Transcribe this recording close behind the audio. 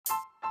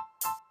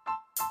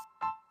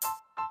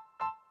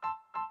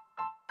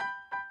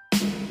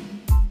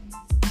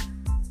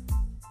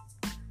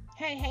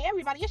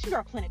everybody, it's your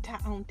girl Planet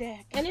Tot on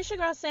deck. And it's your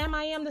girl Sam,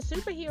 I am the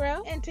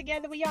superhero. And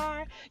together we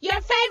are your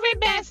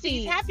favorite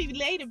besties. Happy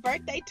belated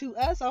birthday to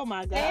us. Oh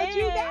my God, Hey.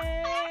 you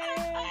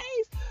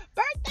guys.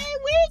 Birthday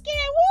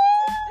weekend.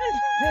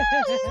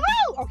 Woo! Woo!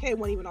 Okay, it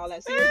wasn't even all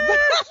that serious, but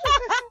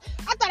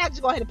I thought I'd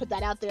just go ahead and put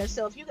that out there.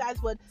 So if you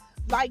guys would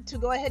like to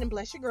go ahead and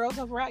bless your girls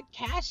over at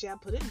Cash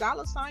App, put in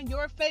 $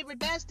 your favorite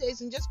besties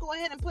and just go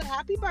ahead and put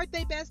happy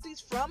birthday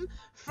besties from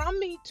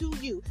me to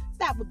you.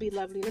 That would be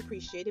lovely and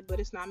appreciated, but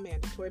it's not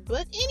mandatory.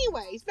 But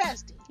anyways,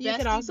 bestie. You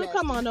can also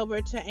come on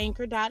over to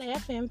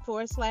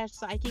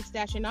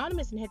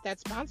anchor.fm/psychics-anonymous and hit that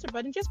sponsor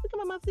button. Just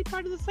become a monthly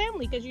part of the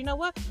family, because you know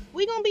what?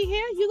 We're going to be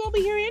here. You're going to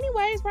be here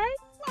anyways, right?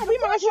 Well, we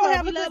might as well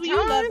have a good time.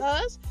 You love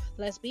us.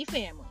 Let's be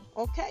family.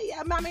 Okay,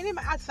 I mean,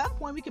 at some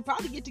point we could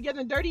probably get together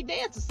and dirty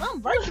dance or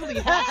something virtually.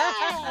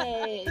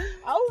 Hey,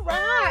 all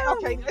right.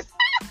 Okay, bestie,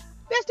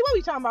 what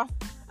we talking about?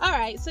 All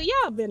right, so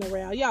y'all been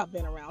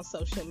around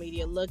social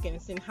media looking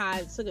and seeing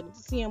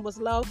what's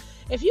low.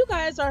 If you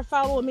guys are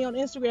following me on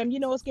Instagram, you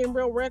know it's getting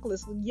real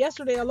reckless.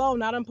 Yesterday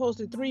alone, I done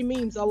posted 3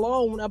 memes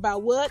alone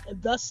about what?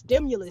 The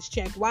stimulus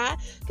check. Why?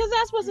 Because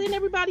that's what's in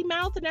everybody's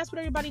mouth, and that's what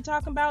everybody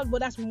talking about. Well,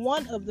 that's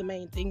one of the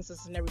main things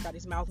that's in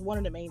everybody's mouth, one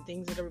of the main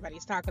things that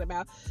everybody's talking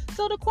about.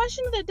 So the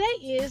question of the day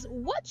is,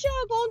 what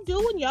y'all gonna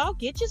do when y'all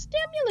get your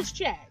stimulus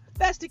check?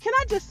 Bestie, can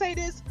I just say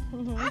this?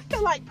 Mm-hmm. I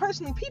feel like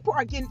personally people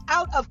are getting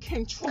out of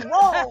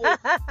control.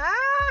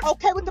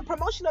 Okay, with the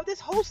promotion of this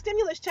whole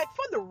stimulus check.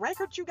 For the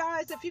record, you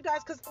guys,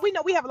 because we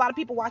know we have a lot of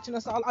people watching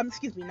us all,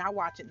 not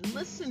watching,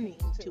 listening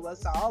to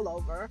us all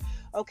over.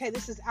 Okay,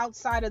 this is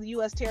outside of the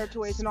U.S.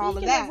 territories and all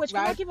of that, which,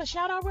 right? Can I give a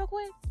shout out real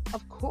quick?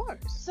 Of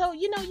course. So,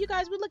 you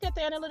guys, we look at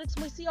the analytics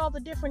and we see all the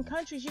different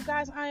countries. You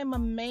guys, I am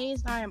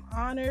amazed. I am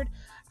honored.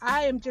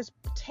 I am just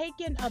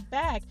taken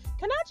aback.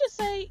 Can I just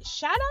say,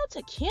 shout out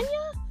to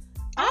Kenya?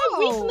 I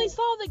recently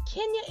saw that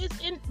Kenya is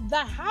in the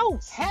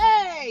house.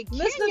 Hey,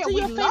 listening Kenya, to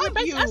your we favorite love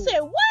best. you. I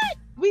said, what?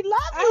 We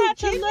love you, I had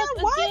to Kenya.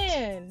 look What?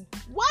 again.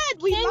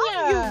 What? We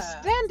love you.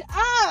 Stand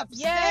up.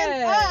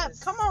 Stand up.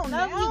 Come on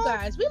love now. you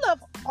guys. We love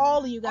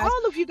all of you guys.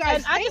 All of you guys.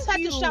 And I just had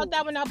you. to shout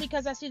that one out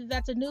because I see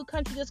that's a new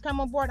country that's come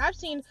on board. I've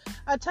seen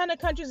a ton of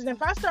countries, and if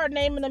I start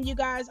naming them, you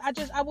guys, I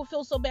will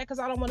feel so bad because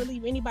I don't want to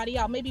leave anybody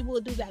out. Maybe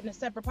we'll do that in a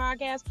separate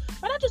podcast.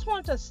 But I just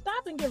wanted to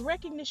stop and give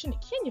recognition to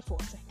Kenya for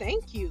a second.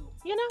 Thanght you.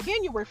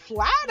 Kenya, we're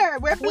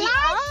flattered. We're blushing.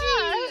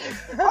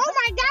 Oh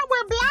my God,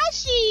 we're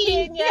blushing.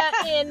 Kenya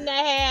in the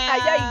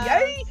house.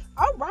 Yay.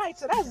 All right,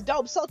 so that's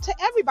dope. So to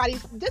everybody,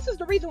 this is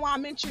the reason why I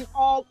mentioned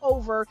all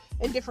over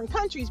in different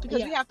countries,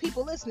 because we have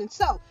people listening.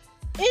 So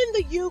in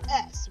the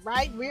U.S.,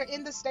 right, we're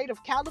in the state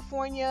of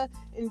California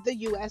in the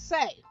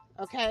USA,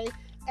 okay?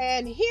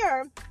 And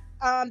here,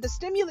 the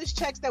stimulus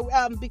checks that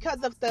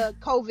because of the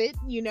COVID,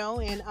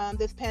 and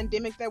this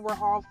pandemic that we're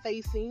all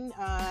facing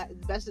as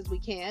best as we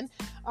can,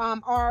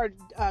 our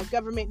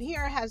government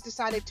here has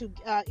decided to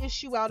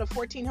issue out a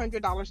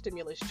 $1,400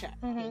 stimulus check.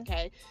 Mm-hmm.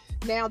 Okay.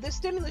 Now, this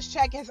stimulus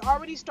check has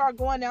already started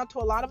going out to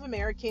a lot of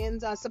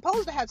Americans.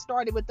 Supposed to have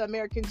started with the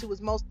Americans who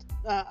was most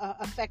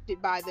affected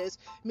by this,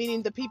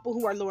 meaning the people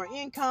who are lower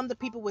income, the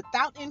people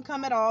without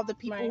income at all, the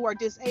people who are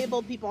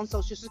disabled, people on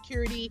Social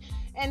Security,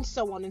 and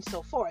so on and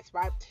so forth,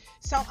 right?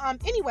 So,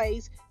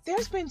 anyways,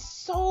 there's been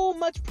so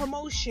much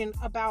promotion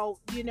about,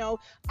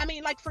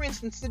 like, for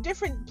instance, the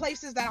different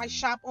places that I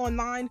shop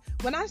online,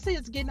 when I say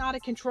it's getting out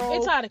of control,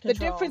 it's out of control.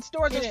 The different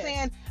stores are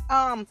saying,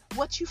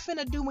 what you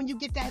finna do when you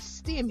get that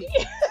stimmy?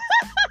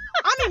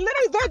 I mean,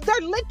 literally,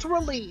 they're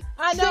literally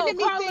sending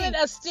me calling it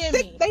a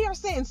stimmy. They are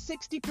saying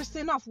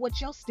 60% off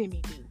what your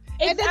stimmy do.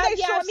 And then they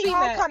show me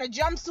all kind of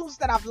jumpsuits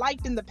that I've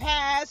liked in the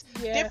past,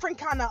 different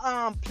kind of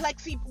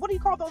plexi, what do you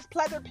call those,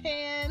 pleather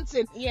pants,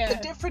 and the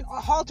different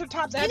halter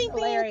tops. That's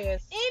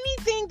hilarious.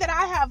 Anything that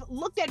I have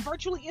looked at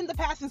virtually in the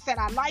past and said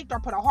I liked or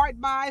put a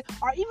heart by,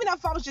 or even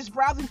if I was just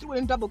browsing through it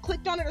and double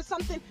clicked on it or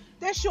something,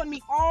 they're showing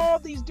me all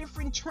these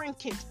different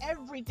trinkets,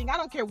 everything. I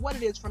don't care what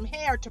it is, from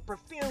hair to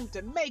perfume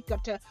to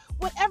makeup to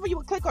whatever you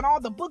would click on, all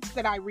the books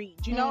that I read,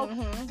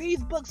 Mm-hmm.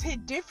 These books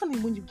hit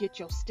differently when you get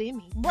your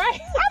stimmy. Right.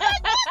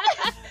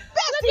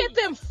 Look at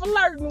them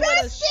flirting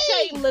with us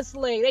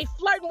shamelessly. They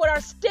flirting with our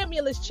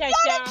stimulus check,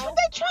 y'all.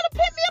 They trying to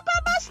pit me up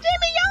on my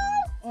stimmy,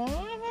 y'all.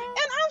 Mm-hmm. And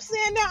I'm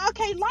saying now,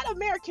 okay, a lot of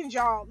Americans,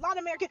 y'all.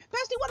 Bestie,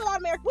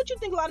 what you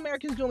think a lot of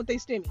Americans doing with their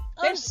stimmy?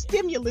 Their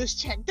stimulus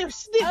check. Their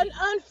stimmy.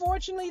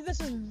 Unfortunately, this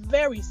is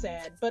very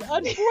sad, but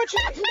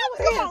unfortunately,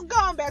 Come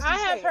on, Bestie. I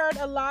have heard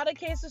a lot of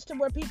cases to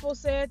where people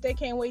said they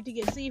can't wait to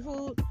get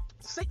seafood.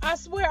 I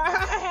swear, I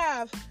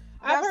have.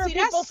 I've heard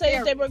people say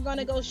that they were going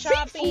to go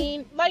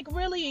shopping.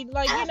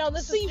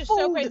 This is just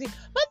so crazy.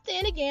 But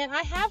then again,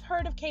 I have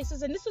heard of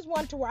cases, and this is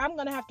one to where I'm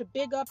going to have to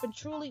big up and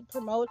truly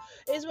promote,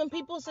 is when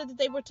people said that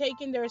they were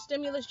taking their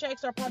stimulus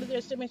checks or part of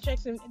their stimulus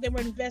checks and they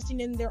were investing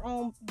in their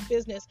own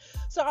business.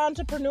 So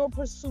entrepreneur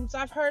pursuits,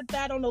 I've heard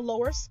that on a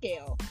lower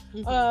scale.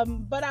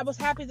 Mm-hmm. But I was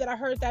happy that I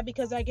heard that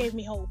because that gave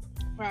me hope.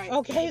 Right.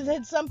 Okay,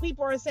 then some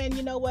people are saying,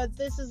 you know what,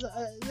 this is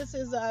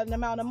an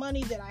amount of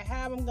money that I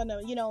have. I'm gonna,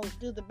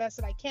 do the best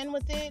that I can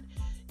with it,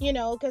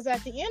 because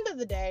at the end of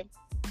the day,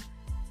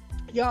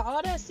 Y'all,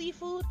 all that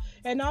seafood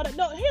and all that.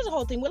 No, here's the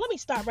whole thing. Well, let me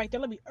stop right there.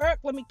 Let me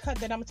cut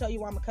that. I'm going to tell you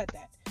why I'm going to cut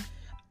that.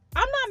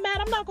 I'm not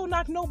mad. I'm not going to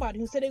knock nobody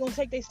who said they're going to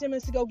take their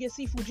stimulus to go get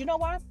seafood. You know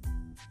why?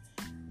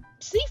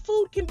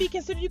 Seafood can be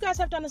considered, you guys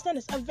have to understand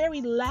this, a very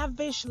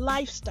lavish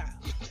lifestyle.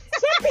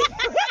 Some people,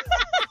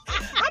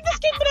 I'm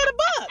just keeping it a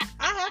buck.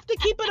 I have to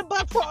keep it a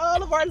buck for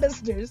all of our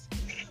listeners.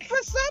 For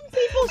some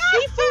people,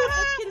 seafood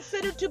is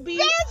considered to be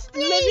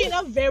living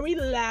a very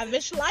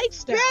lavish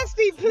lifestyle.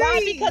 Bestie, please.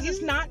 Why? Because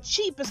it's not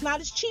cheap. It's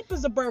not as cheap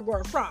as a burger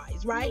or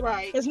fries, right?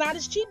 Right. It's not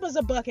as cheap as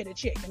a bucket of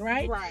chicken,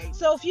 right? Right.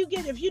 So if you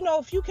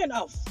can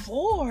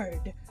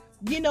afford,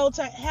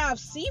 to have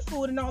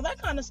seafood and all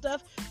that kind of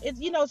stuff,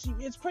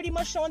 it's pretty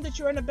much showing that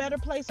you're in a better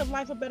place of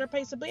life, a better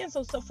place of being.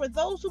 So for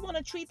those who want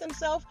to treat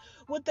themselves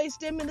with their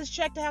stimulus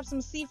check to have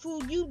some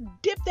seafood, you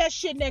dip that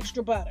shit in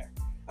extra butter.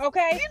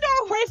 Okay?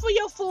 Pray for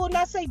your food and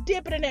I say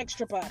dip it in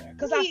extra butter.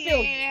 Because I feel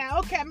you. Yeah,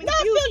 okay. I mean,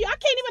 I feel you. I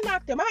can't even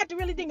knock them. I had to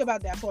really think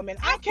about that for a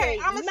minute. Okay,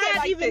 I'm going to say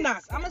like this.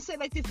 Knock them. I'm going to say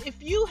like this.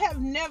 If you have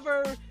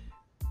never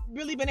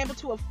really been able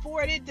to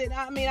afford it, then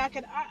I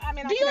can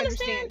Do you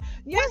understand?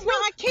 Yes, no,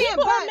 I can.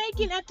 People are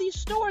making at these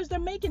stores, they're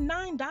making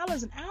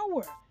 $9 an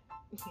hour.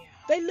 Yeah.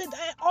 They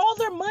all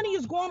their money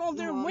is going on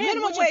their rent.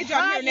 Minimum wage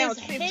out here now is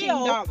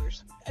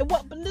 $15.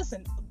 But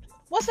listen,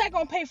 what's that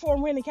gonna pay for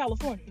a rent in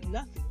California?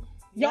 Nothing.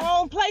 Your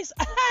own place.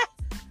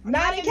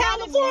 Not in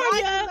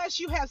California. Not unless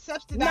you have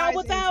subsidized. Not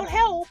without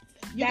help.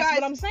 That's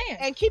what I'm saying.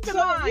 And keep in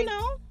mind,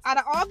 out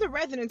of all the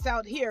residents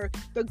out here,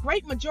 the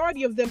great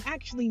majority of them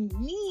actually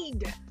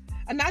need.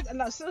 And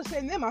not still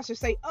saying them, I should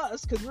say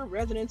us, because we're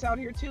residents out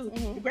here too.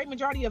 Mm-hmm. The great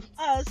majority of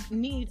us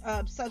need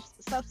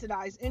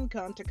subsidized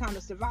income to kind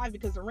of survive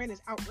because the rent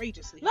is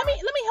outrageously high. Let me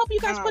help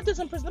you guys put this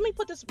in. Let me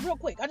put this real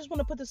quick. I just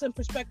want to put this in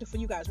perspective for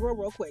you guys,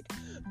 real quick.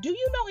 Do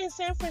you know in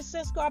San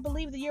Francisco, I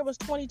believe the year was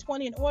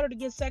 2020, in order to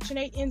get Section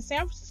 8 in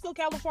San Francisco,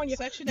 California,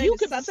 Section 8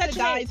 is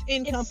subsidized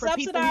income for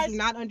people who do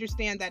not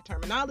understand that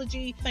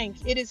terminology.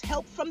 Thank you. It is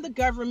help from the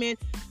government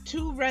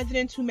to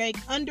residents who make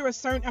under a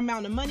certain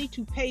amount of money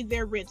to pay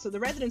their rent. So the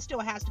residents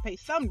still has to pay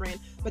some rent,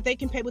 but they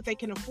can pay what they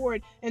can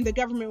afford, and the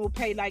government will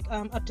pay like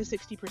up to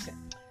 60%.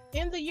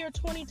 In the year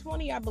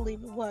 2020, I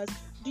believe it was.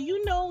 Do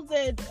you know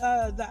that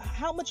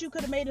how much you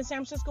could have made in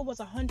San Francisco was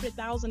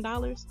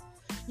 $100,000?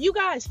 You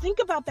guys think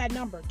about that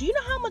number. Do you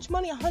know how much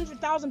money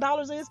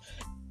 $100,000 is?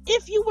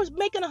 If you was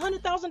making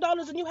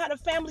 $100,000 and you had a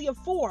family of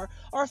 4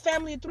 or a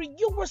family of 3,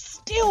 you were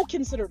still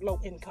considered low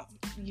income.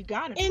 You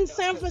got it. In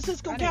San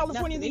Francisco,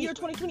 California, in the year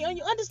 2020. Are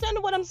you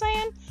understanding what I'm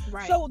saying?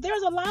 Right. So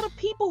there's a lot of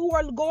people who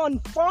are going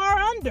far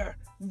under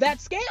that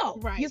scale.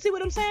 Right. You see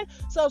what I'm saying?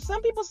 So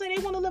some people say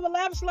they want to live a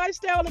lavish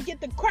lifestyle and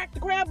get the crack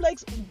the crab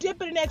legs,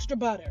 dip it in extra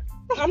butter.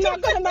 I'm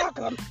not gonna knock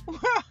them. For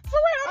real,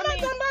 I'm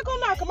not gonna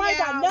knock them. I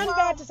got nothing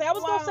bad to say. I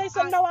was gonna say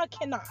something. No, I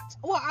cannot.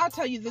 Well, I'll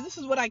tell you this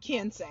is what I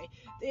can say.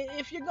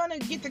 If you're gonna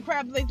get the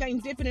crab legs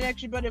and dip it in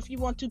extra butter, if you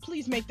want to,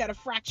 please make that a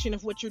fraction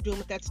of what you're doing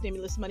with that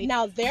stimulus money.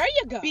 Now there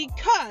you go.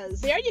 Because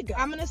there you go.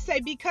 I'm gonna say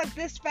because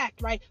this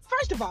fact, right?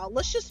 First of all,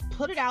 let's just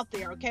put it out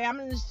there, okay? I'm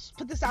gonna just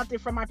put this out there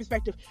from my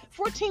perspective.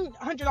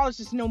 $1,400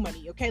 is no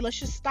money, okay? Let's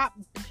just stop.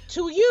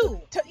 To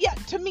you.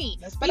 To me.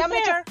 Let's be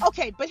fair.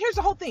 Okay, but here's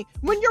the whole thing.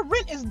 When your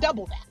rent is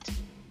double that.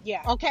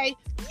 Yeah. Okay.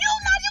 You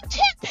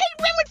can't pay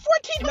rent with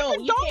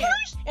 $1,400. No,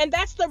 and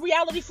that's the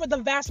reality for the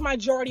vast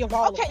majority of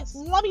all of us.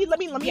 Okay,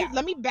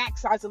 let me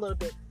backsize a little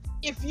bit.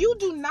 If you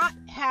do not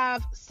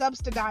have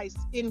subsidized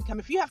income,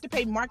 if you have to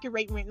pay market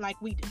rate rent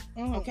like we do,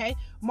 okay,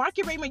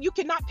 market rate rent, you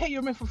cannot pay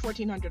your rent for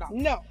 $1,400.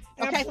 No,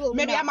 okay, absolutely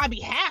maybe not. that might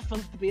be half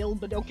of the bill,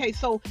 but okay,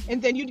 so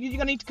and then you're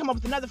gonna need to come up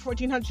with another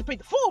 $1,400 to pay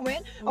the full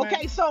rent. Okay,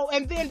 right. So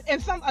and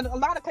a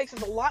lot of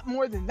places a lot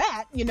more than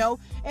that,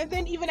 and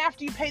then even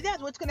after you pay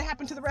that, what's gonna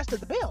happen to the rest of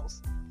the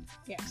bills?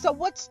 Yeah. So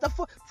what's the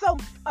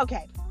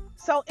okay.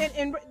 So,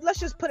 and let's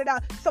just put it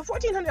out. So,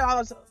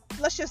 $1,400,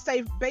 let's just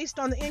say, based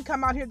on the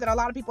income out here that a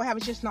lot of people have,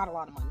 it's just not a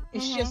lot of money.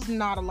 It's just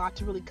not a lot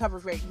to really cover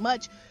very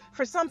much.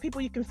 For some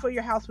people, you can fill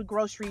your house with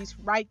groceries,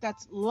 right?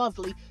 That's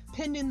lovely,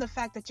 pending the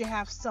fact that you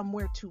have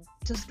somewhere to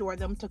store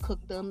them, to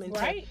cook them, and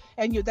right.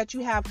 That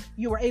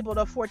you were able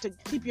to afford to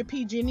keep your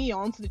PG&E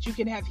on so that you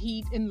can have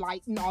heat and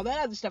light and all that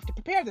other stuff to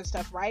prepare this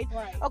stuff, right?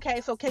 Right.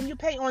 Okay, so can you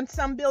pay on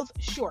some bills?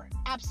 Sure,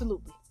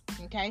 absolutely.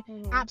 Okay,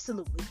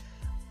 absolutely.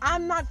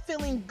 I'm not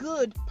feeling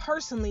good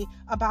personally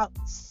about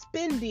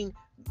spending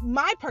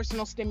my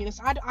personal stimulus.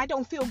 I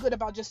don't feel good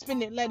about just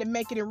spending it, let it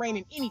make it and rain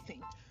in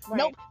anything. Right.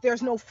 Nope.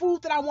 There's no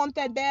food that I want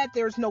that bad.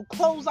 There's no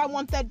clothes I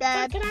want that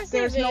bad. But can I say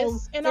there's no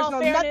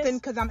nothing,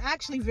 because I'm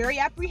actually very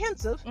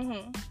apprehensive.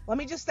 Let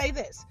me just say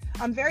this.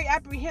 I'm very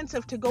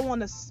apprehensive to go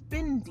on a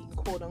spending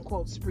quote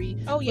unquote spree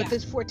with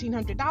this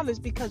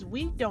 $1,400 because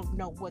we don't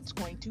know what's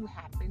going to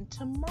happen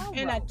tomorrow.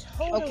 And I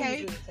totally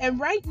agree with that. And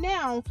right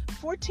now,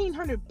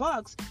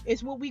 $1,400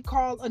 is what we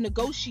call a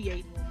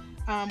negotiating.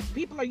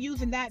 People are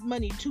using that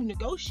money to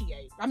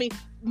negotiate. I mean,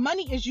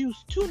 money is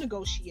used to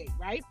negotiate,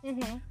 right?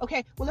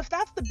 Okay, well, if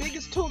that's the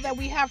biggest tool that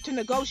we have to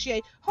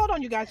negotiate, hold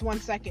on, you guys, 1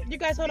 second. You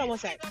guys, hold on 1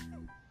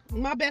 second.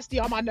 My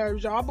bestie on my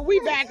nerves, y'all. But we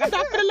back. I'm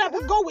not gonna let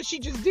her go what she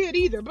just did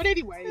either. But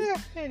anyways,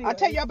 I'll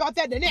tell you about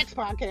that in the next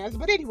podcast.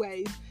 But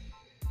anyways,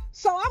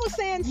 so I was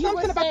saying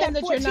something about that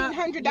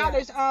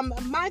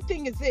 $1,400. My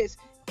thing is this.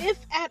 If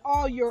at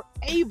all you're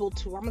able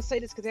to, I'm gonna say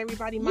this because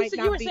everybody might not be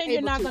able to. You were saying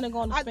you're not gonna go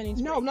on a spending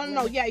spree.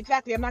 No. Yeah,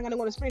 exactly. I'm not gonna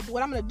go on a spending spree.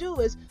 What I'm gonna do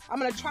is I'm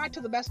gonna try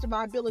to the best of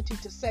my ability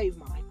to save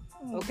mine.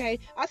 Okay,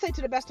 I say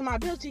to the best of my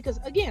ability because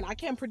again, I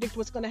can't predict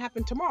what's going to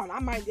happen tomorrow. And I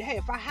might, hey,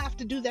 if I have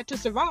to do that to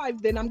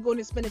survive, then I'm going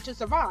to spend it to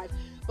survive.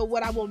 But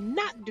what I will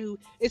not do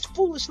is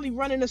foolishly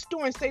run in a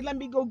store and say, let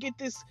me go get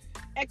this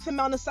X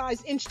amount of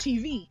size inch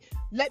TV.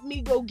 Let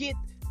me go get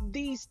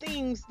these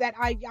things that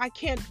I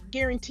can't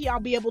guarantee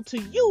I'll be able to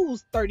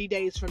use 30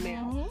 days from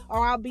now,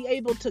 or I'll be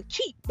able to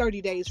keep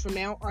 30 days from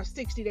now, or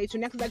 60 days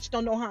from now, because I just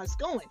don't know how it's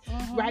going,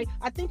 right?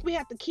 I think we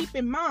have to keep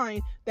in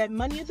mind that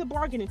money is a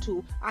bargaining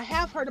tool. I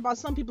have heard about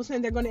some people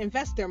saying they're going to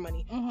invest their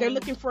money. They're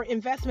looking for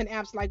investment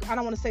apps, like, I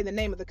don't want to say the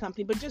name of the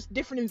company, but just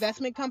different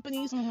investment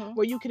companies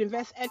where you can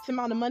invest X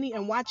amount of money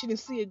and watch it and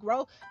see it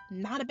grow.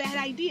 Not a bad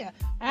idea.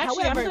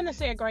 Actually, however, I'm going to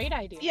say a great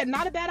idea. Yeah,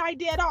 not a bad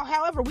idea at all.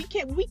 However, you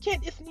can't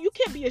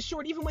be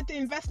assured, even with the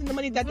investing the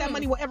money, that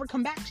money will ever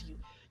come back to you.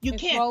 You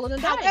can't.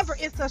 However,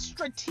 it's a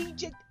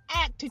strategic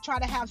act to try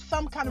to have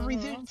some kind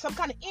of some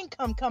kind of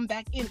income come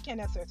back in. It can't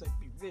necessarily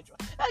be residual.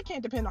 That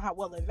can't depend on how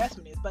well the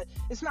investment is, but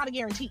it's not a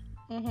guarantee.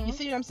 You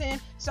see what I'm saying?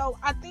 So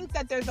I think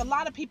that there's a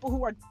lot of people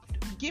who are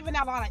giving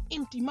out a lot of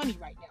empty money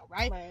right now,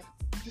 right?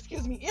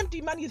 Excuse me,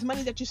 empty money is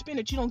money that you spend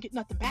that you don't get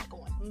nothing back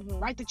on,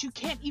 right? That you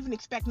can't even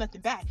expect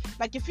nothing back.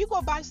 Like if you go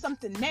buy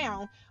something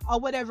now or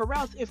whatever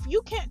else, if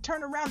you can't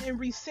turn around and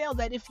resell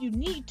that if you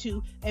need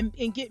to and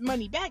get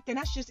money back, then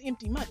that's just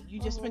empty money. You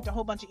just spent a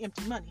whole bunch of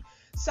empty money.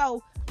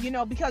 So,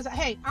 because,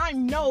 hey,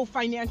 I'm no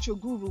financial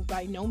guru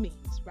by no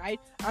means, right?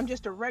 I'm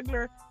just a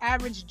regular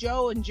average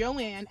Joe and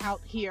Joanne out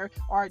here,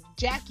 or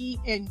Jackie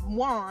and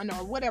Juan,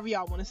 or whatever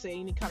y'all want to say,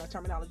 any kind of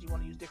terminology you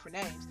want to use, different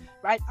names,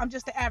 right? I'm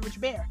just the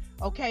average bear,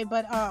 okay?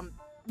 But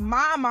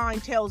my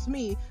mind tells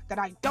me that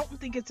I don't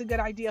think it's a good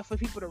idea for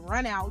people to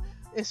run out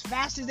as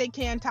fast as they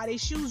can, tie their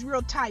shoes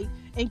real tight,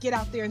 and get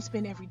out there and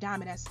spend every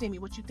dime of that Stimmy.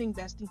 What you think,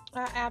 bestie?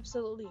 I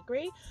absolutely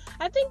agree.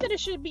 I think that it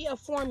should be a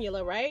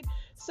formula, right?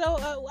 So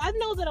I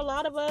know that a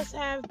lot of us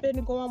have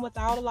been going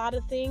without a lot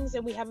of things,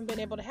 and we haven't been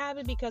able to have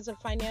it because of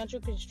financial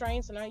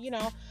constraints, and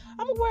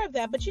I'm aware of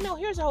that. But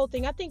here's the whole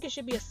thing. I think it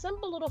should be a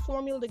simple little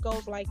formula that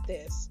goes like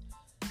this: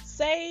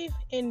 save,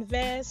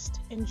 invest,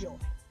 enjoy.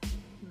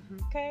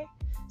 Okay?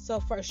 So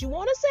first, you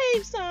want to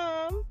save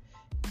some,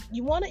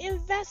 you want to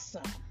invest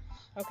some.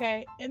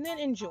 Okay, and then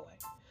enjoy.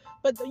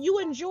 But you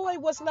enjoy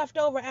what's left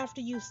over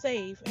after you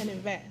save and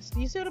invest.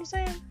 You see what I'm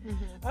saying?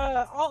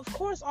 Of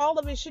course, all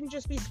of it shouldn't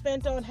just be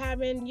spent on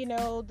having,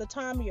 the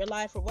time of your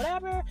life or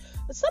whatever.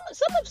 But some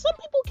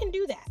people can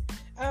do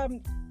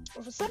that.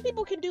 Some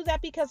people can do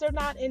that because they're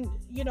not in,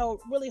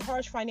 really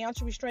harsh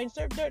financial restraints.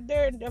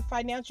 They're in a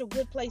financial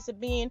good place of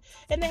being,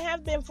 and they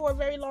have been for a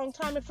very long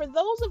time. And for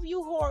those of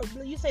you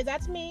you say,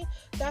 that's me,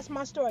 that's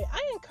my story,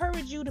 I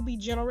encourage you to be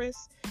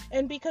generous.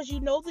 And because you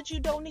know that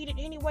you don't need it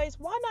anyways,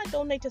 why not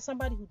donate to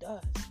somebody who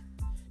does?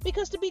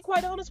 Because to be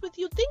quite honest with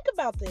you, think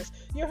about this.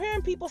 You're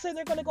hearing people say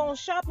they're going to go on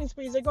shopping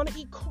sprees. They're going to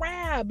eat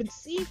crab and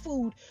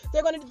seafood.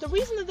 The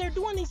reason that they're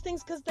doing these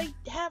things because they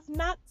have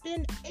not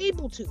been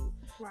able to.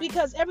 Right.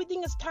 Because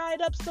everything is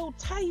tied up so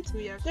tight.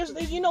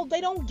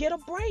 They don't get a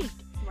break.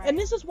 Right. And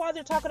this is why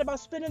they're talking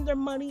about spending their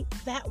money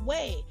that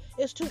way,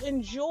 is to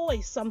enjoy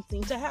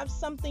something, to have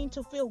something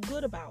to feel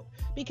good about.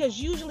 Because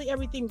usually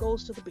everything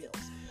goes to the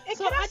bills. And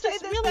so I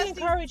just really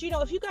encourage,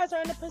 if you guys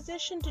are in a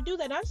position to do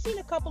that, I've seen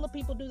a couple of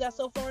people do that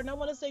so far, and I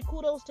want to say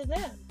kudos to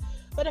them.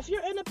 But if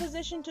you're in a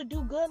position to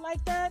do good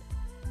like that,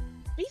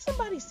 be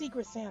somebody's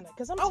secret Santa.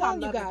 Because I'm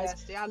telling you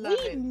guys,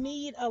 we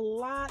need a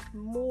lot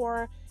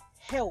more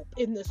help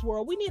in this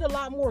world. We need a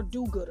lot more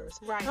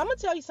do-gooders. Right. I'm going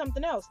to tell you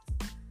something else.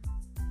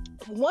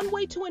 One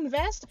way to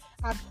invest,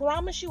 I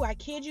promise you, I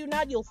kid you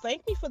not, you'll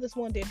thank me for this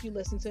one day if you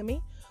listen to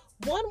me.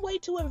 One way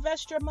to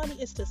invest your money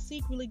is to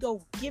secretly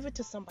go give it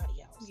to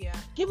somebody else. Yeah.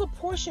 Give a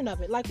portion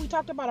of it. Like we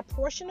talked about, a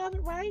portion of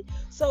it, right?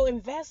 So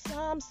invest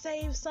some,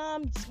 save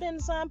some,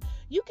 spend some.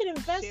 You can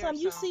invest share some.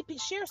 You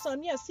share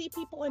some. Yeah, see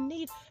people in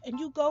need, and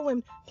you go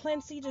and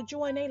plant seeds of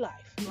joy in their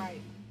life.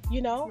 Right.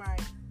 Right.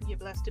 You're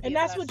blessed to be. And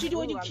that's what you do,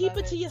 and you keep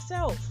it to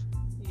yourself.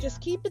 Just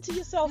keep it to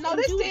yourself. No,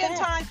 this day and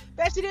time,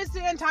 Bessie, this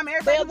day and time,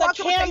 everybody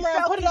walking with their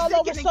selfies, put it all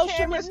over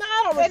social media.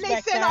 And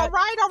they said, all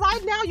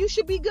right, now you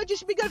should be good. You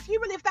should be good.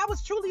 If that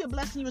was truly a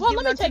blessing, you was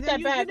giving unto them, let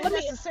me take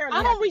that back.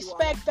 I don't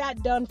respect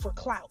that done for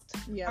clout.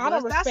 Yeah, I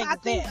don't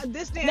respect that.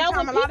 This day and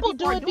time, now, when people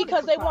do it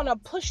because they want to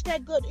push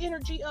that good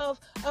energy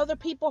of other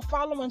people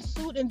following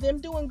suit and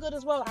them doing good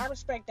as well, I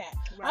respect that.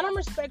 I don't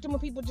respect it when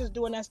people just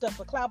doing that stuff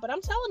for clout. But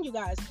I'm telling you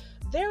guys,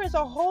 there is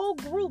a whole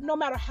group, no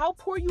matter how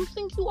poor you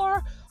think you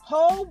are,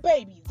 oh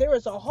baby, there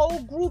is a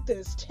whole group that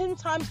is 10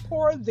 times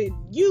poorer than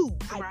you.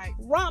 I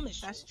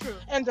promise you. That's true.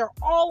 And they're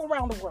all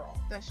around the world.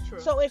 That's true.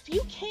 So if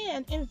you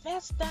can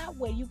invest that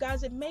way, you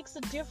guys, it makes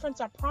a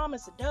difference. I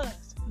promise it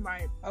does.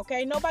 Right.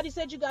 Okay. Nobody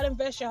said you got to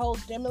invest your whole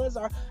stimulus,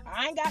 or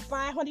I ain't got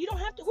 500. You don't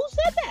have to. Who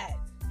said that?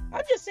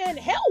 I'm just saying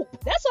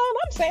help. That's all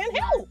I'm saying.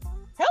 Help.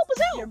 Help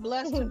is help. You're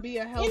blessed to be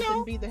a help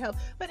and be the help.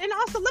 But and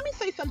also, let me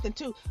say something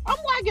too. I'm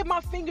wagging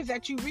my fingers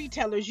at you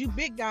retailers, you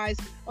big guys,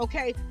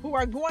 okay, who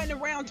are going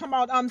around talking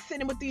about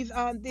sitting with these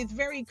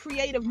very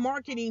creative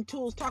marketing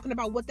tools, talking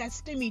about what that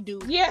Stimmy do.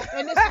 Yeah.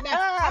 And this and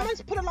that. I'm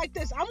gonna put it like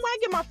this. I'm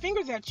wagging my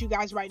fingers at you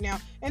guys right now.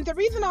 And the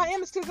reason I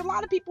am is because a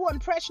lot of people are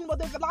impressionable.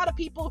 There's a lot of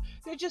people,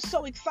 they're just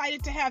so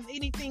excited to have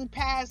anything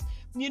past,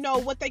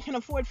 what they can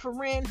afford for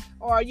rent,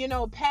 or,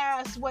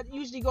 past what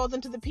usually goes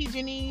into the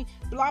PG&E,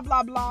 blah,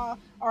 blah, blah,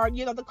 or,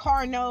 the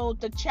car note,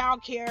 the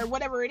child care,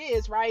 whatever it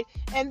is, right?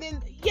 And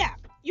then,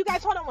 you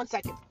guys, hold on one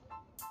second.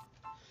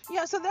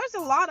 Yeah, so there's a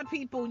lot of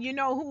people,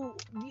 who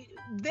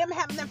them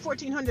having that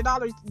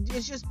 $1,400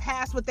 is just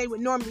past what they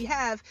would normally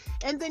have.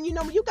 And then,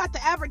 you got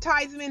the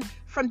advertisement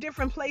from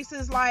different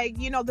places like,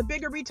 the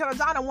bigger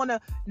retailers. I don't want to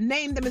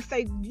name them and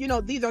say,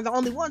 these are the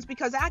only ones,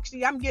 because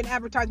actually I'm getting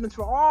advertisements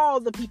for all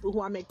the people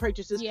who I make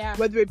purchases,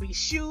 whether it be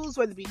shoes,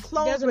 whether it be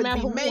clothes, whether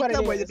it be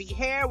makeup, whether it be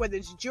hair, whether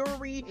it's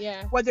jewelry,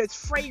 whether it's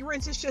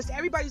fragrance. It's just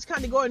everybody's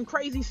kind of going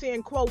crazy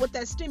saying, quote, what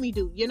that Stimmy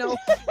do,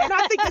 And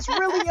I think it's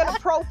really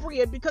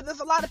inappropriate, because there's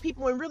a lot of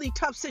people in really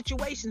tough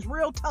situations,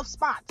 real tough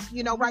spots,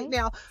 right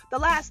now. The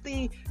last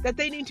thing that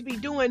they need to be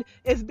doing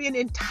is being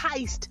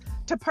enticed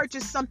to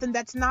purchase something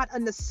that's not a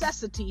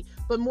necessity,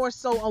 but more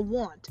so a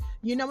want.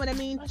 You know what I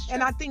mean?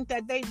 And I think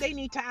that they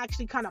need to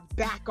actually kind of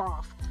back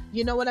off.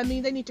 You know what I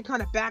mean? They need to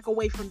kind of back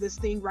away from this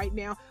thing right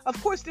now.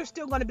 Of course, there's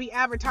still going to be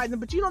advertising,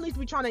 but you don't need to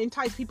be trying to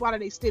entice people out of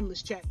their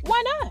stimulus check.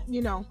 Why not?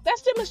 That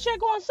stimulus check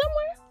going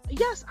somewhere?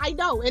 Yes, I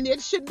know, and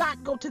it should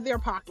not go to their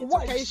pockets.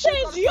 What? Okay, it should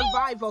go to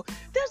survival.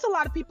 There's a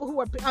lot of people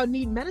who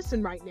need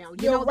medicine right now.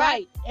 You're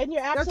right, and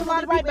you're absolutely right. There's a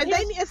lot of people, and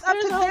it's up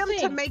to them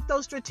to make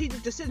those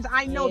strategic decisions.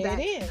 I know that.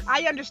 It is.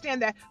 I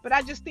understand that, but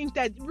I just think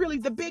that really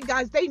the big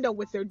guys, they know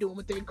what they're doing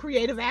with their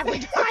creative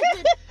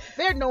advertising.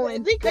 They're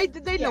knowing.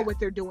 They know what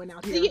they're doing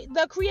out here.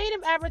 The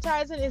creative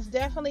advertising is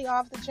definitely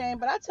off the chain,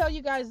 but I tell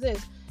you guys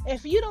this: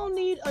 if you don't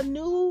need a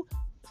new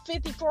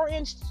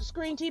 54-inch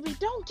screen TV,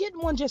 don't get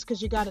one just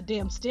because you got a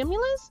damn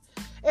stimulus.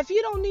 If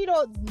you don't need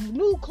a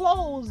new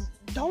clothes,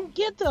 don't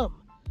get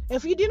them.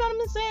 If you do know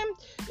what I'm saying,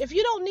 if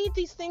you don't need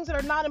these things that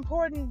are not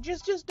important,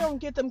 just don't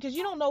get them, because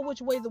you don't know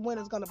which way the wind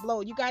is gonna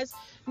blow. You guys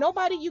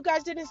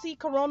didn't see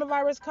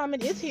coronavirus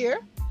coming. It's here.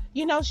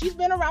 She's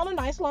been around a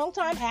nice long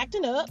time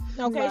acting up.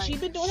 Okay, right.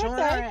 She's been doing her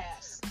thing.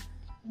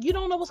 You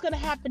don't know what's going to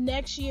happen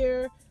next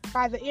year.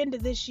 By the end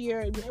of this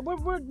year,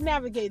 we're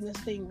navigating this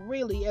thing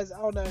really as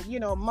on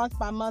a month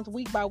by month,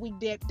 week by week,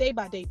 day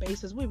by day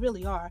basis. We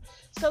really are.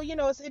 So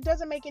it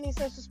doesn't make any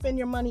sense to spend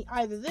your money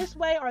either this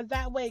way or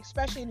that way,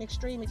 especially in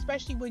extreme,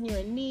 especially when you're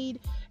in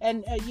need,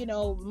 and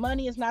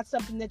money is not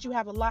something that you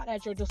have a lot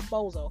at your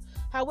disposal.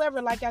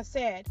 However, like I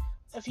said,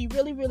 if you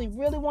really, really,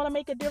 really want to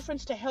make a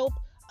difference to help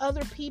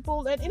other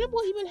people, and it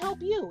will even help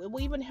you. It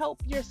will even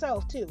help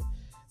yourself too.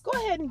 Go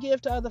ahead and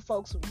give to other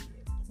folks who need it.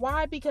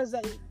 Why? Because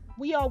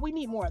we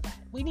need more of that.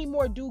 We need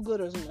more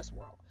do-gooders in this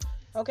world.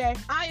 Okay?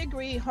 I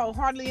agree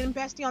wholeheartedly. And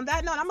bestie, on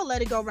that note, I'm going to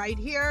let it go right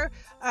here.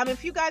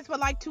 If you guys would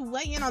like to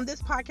weigh in on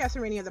this podcast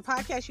or any other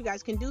podcast, you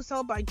guys can do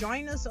so by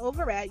joining us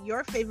over at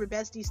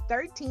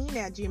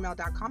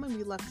yourfavoritebesties13@gmail.com, and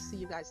we'd love to see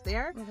you guys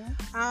there.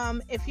 Mm-hmm.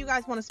 If you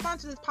guys want to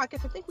sponsor this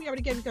podcast, I think we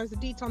already gave you guys the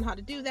deets on how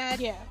to do that.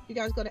 Yeah. You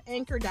guys go to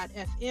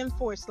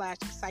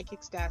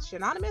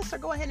anchor.fm/psychics-anonymous, or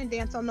go ahead and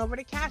dance on over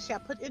to Cash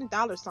App. Put in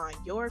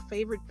 $, your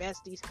favorite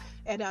besties,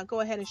 and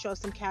go ahead and show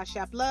some Cash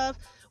App love.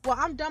 Well,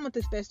 I'm done with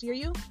this, bestie. Are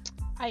you?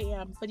 I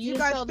am, but you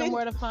didn't tell them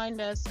where to find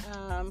us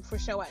for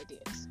show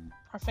ideas.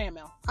 Our fan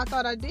mail. I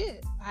thought I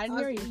did. I didn't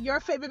hear you.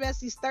 Your favorite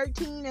besties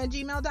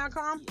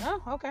 13@gmail.com. Yeah,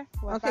 okay.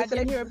 Well, okay, if I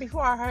didn't hear it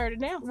before, I heard it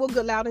now. We'll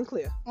go loud and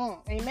clear.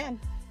 Amen.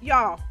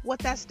 Y'all, what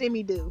that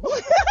Stimmy do?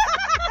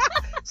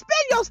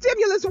 Spend your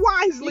stimulus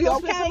wisely, you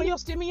okay? Spend some of your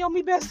Stimmy on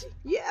me, bestie?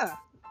 Yeah.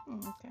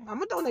 Okay. I'm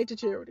going to donate to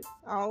charity.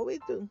 I always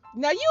do.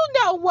 Now, you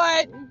know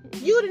what?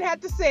 You didn't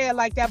have to say it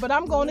like that, but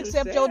I'm going to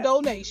accept your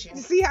donation.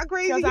 See how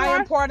crazy you are? Because I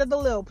am part of the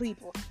little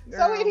people.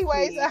 Girl, so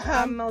anyways,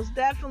 I most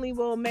definitely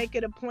will make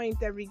it a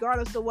point that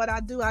regardless of what I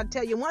do, I'll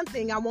tell you one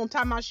thing: I won't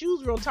tie my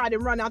shoes real tight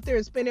and run out there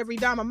and spend every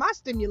dime of my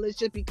stimulus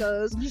just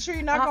because. You sure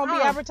you're not going to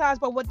be advertised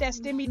by what that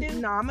Stimmy do?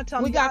 No, I'm going to tell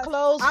you. We got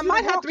clothes. I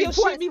might have to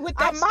report me with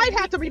that. I might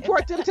have to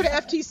report them to the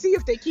FTC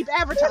if they keep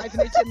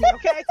advertising it to me,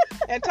 okay?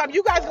 And tell me,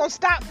 you guys going to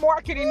stop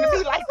marketing to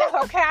me like that,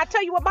 okay? I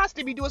tell you what my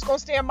Stimmy do is going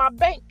to stay in my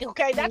bank,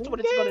 okay? That's what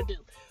it's going to do.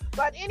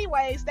 But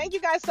anyways, thank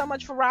you guys so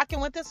much for rocking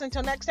with us.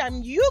 Until next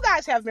time, you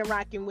guys have been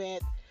rocking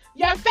with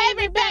your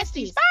favorite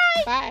besties.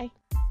 Bye. Bye.